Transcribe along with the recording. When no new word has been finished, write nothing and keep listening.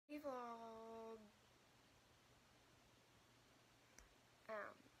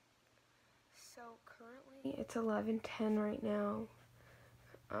So currently it's 11:10 right now,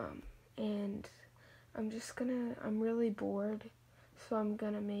 and I'm really bored, so I'm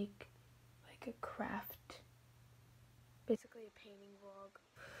gonna make like a craft, basically a painting vlog,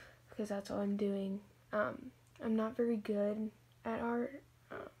 because that's all I'm doing. I'm not very good at art,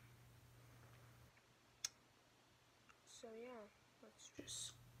 so yeah, let's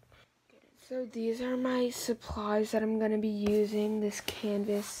just get in. So these are my supplies that I'm gonna be using, this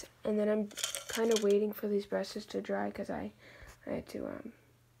canvas, and then I'm kind of waiting for these brushes to dry because I had to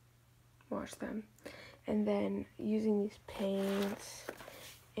wash them, and then using these paints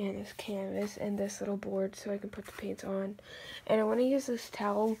and this canvas and this little board so I can put the paints on. And I want to use this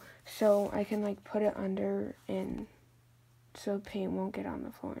towel so I can like put it under and so paint won't get on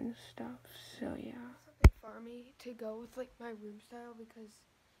the floor and stuff. So yeah, something farmy to go with like my room style because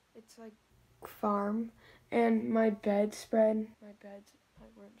it's like farm. And my bedspread, my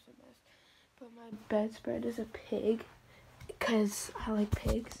room's a mess, but my bedspread is a pig because I like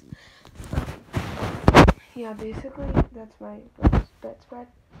pigs. Yeah, basically that's my bedspread.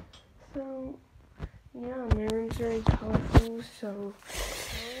 So yeah, my room's very colorful, so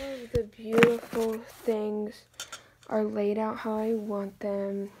all of the beautiful things are laid out how I want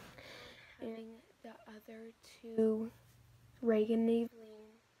them. And the other two raegan-aivlene,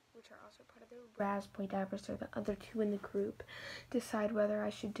 which are also part of the raspberry dabbers, are the other two in the group, decide whether I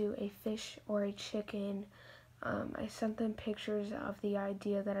should do a fish or a chicken. I sent them pictures of the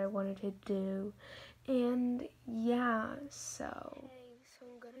idea that I wanted to do, and yeah, so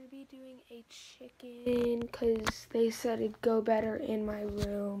I'm gonna be doing a chicken because they said it'd go better in my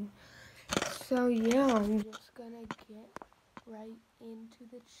room. So yeah, I'm just gonna get right into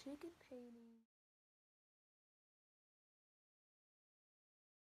the chicken painting.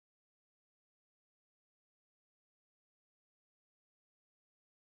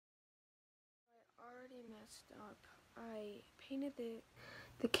 I already messed up. I painted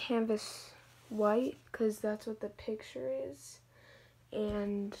the canvas white because that's what the picture is,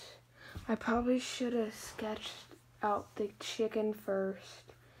 and I probably should have sketched out the chicken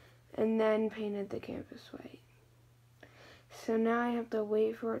first and then painted the canvas white. So now I have to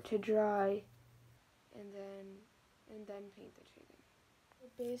wait for it to dry and then paint the chicken.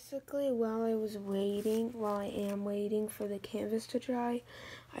 Basically, while I am waiting for the canvas to dry,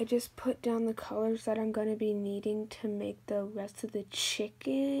 I just put down the colors that I'm going to be needing to make the rest of the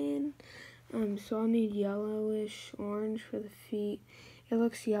chicken. So I'll need yellowish orange for the feet. It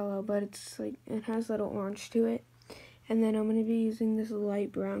looks yellow, but it's like, it has a little orange to it. And then I'm going to be using this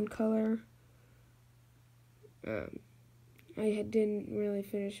light brown color. I didn't really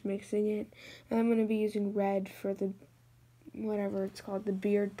finish mixing it. And I'm going to be using red for the, whatever it's called, the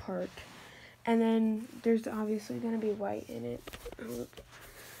beard part. And then there's obviously going to be white in it.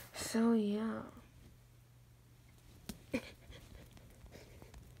 So yeah. I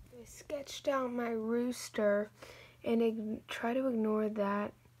sketched out my rooster and try to ignore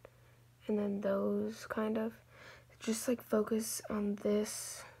that and then those kind of. Just like focus on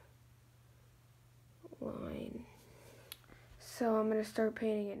this line. So I'm going to start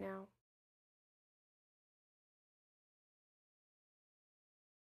painting it now.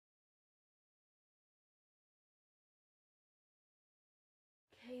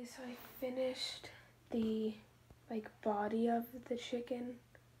 Okay, so I finished the like body of the chicken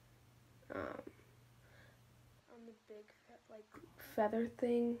on the big like feather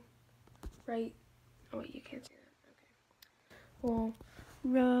thing, right? Oh wait, you can't see that. Okay. Well,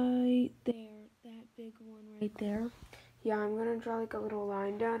 right there, that big one right there. Yeah, I'm gonna draw like a little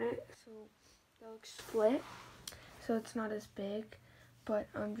line down it so it looks split, so it's not as big. But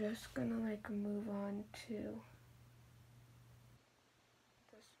I'm just gonna like move on to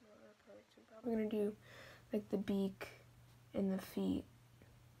the smaller parts. I'm probably gonna do like the beak and the feet.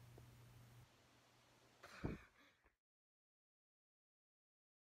 Okay,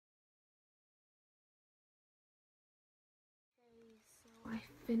 so I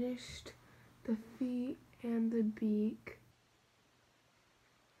finished the feet and the beak.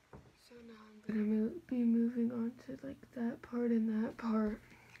 So now I'm gonna be moving on to like that part and that part,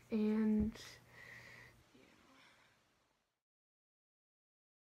 and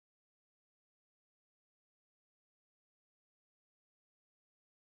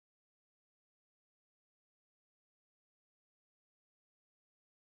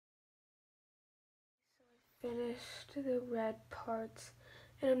finished the red parts,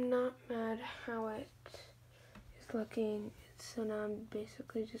 and I'm not mad how it is looking. So now I'm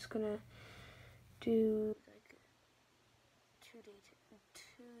basically just gonna do like two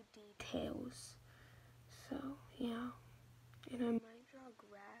details. So yeah, and I might draw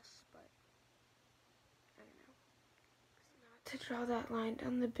grass, but to draw that line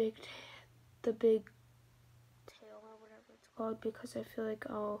down the big tail or whatever it's called, because I feel like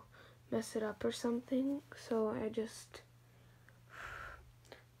I'll mess it up or something. So I just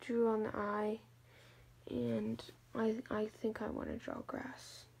drew on the eye, and I think I want to draw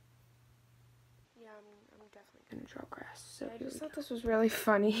grass. Yeah, I'm definitely going to draw grass. So I just thought this was really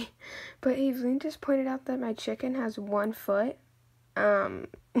funny. But Aivlene just pointed out that my chicken has 1 foot. Yeah,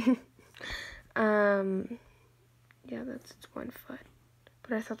 it's 1 foot.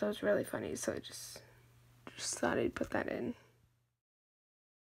 But I thought that was really funny, so I just thought I'd put that in.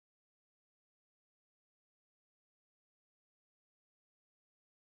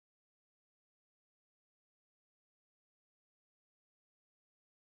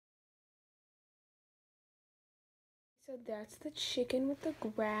 So that's the chicken with the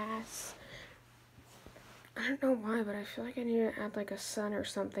grass. I don't know why, but I feel like I need to add like a sun or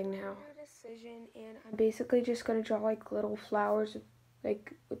something now. I made a decision, and I'm basically just gonna draw like little flowers,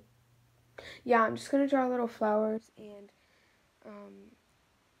 yeah, I'm just gonna draw little flowers, and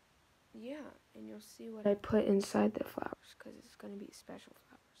yeah, and you'll see what I put inside the flowers, because it's gonna be special flowers.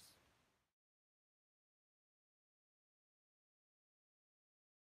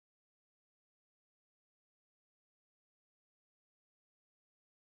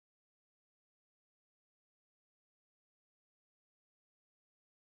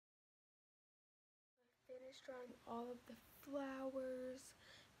 Finished drawing all of the flowers,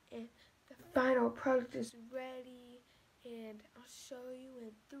 and the final product is ready, and I'll show you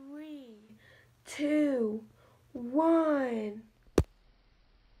in 3, 2, 1.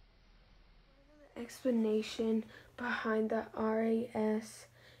 The explanation behind the RAS,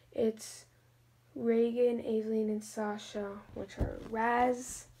 it's raegan-aivlene and SASHA, which are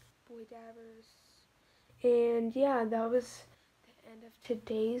Raz boy dabbers. And yeah, that was the end of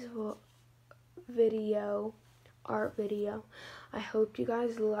today's art video. I hope you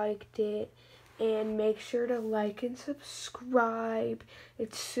guys liked it, and make sure to like and subscribe.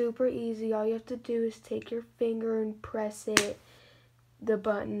 It's super easy. All you have to do is take your finger and press the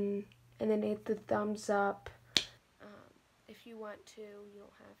button, and then hit the thumbs up. If you want to, you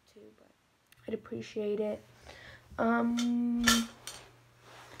don't have to, but I'd appreciate it.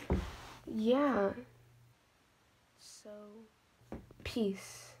 Yeah, so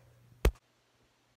peace.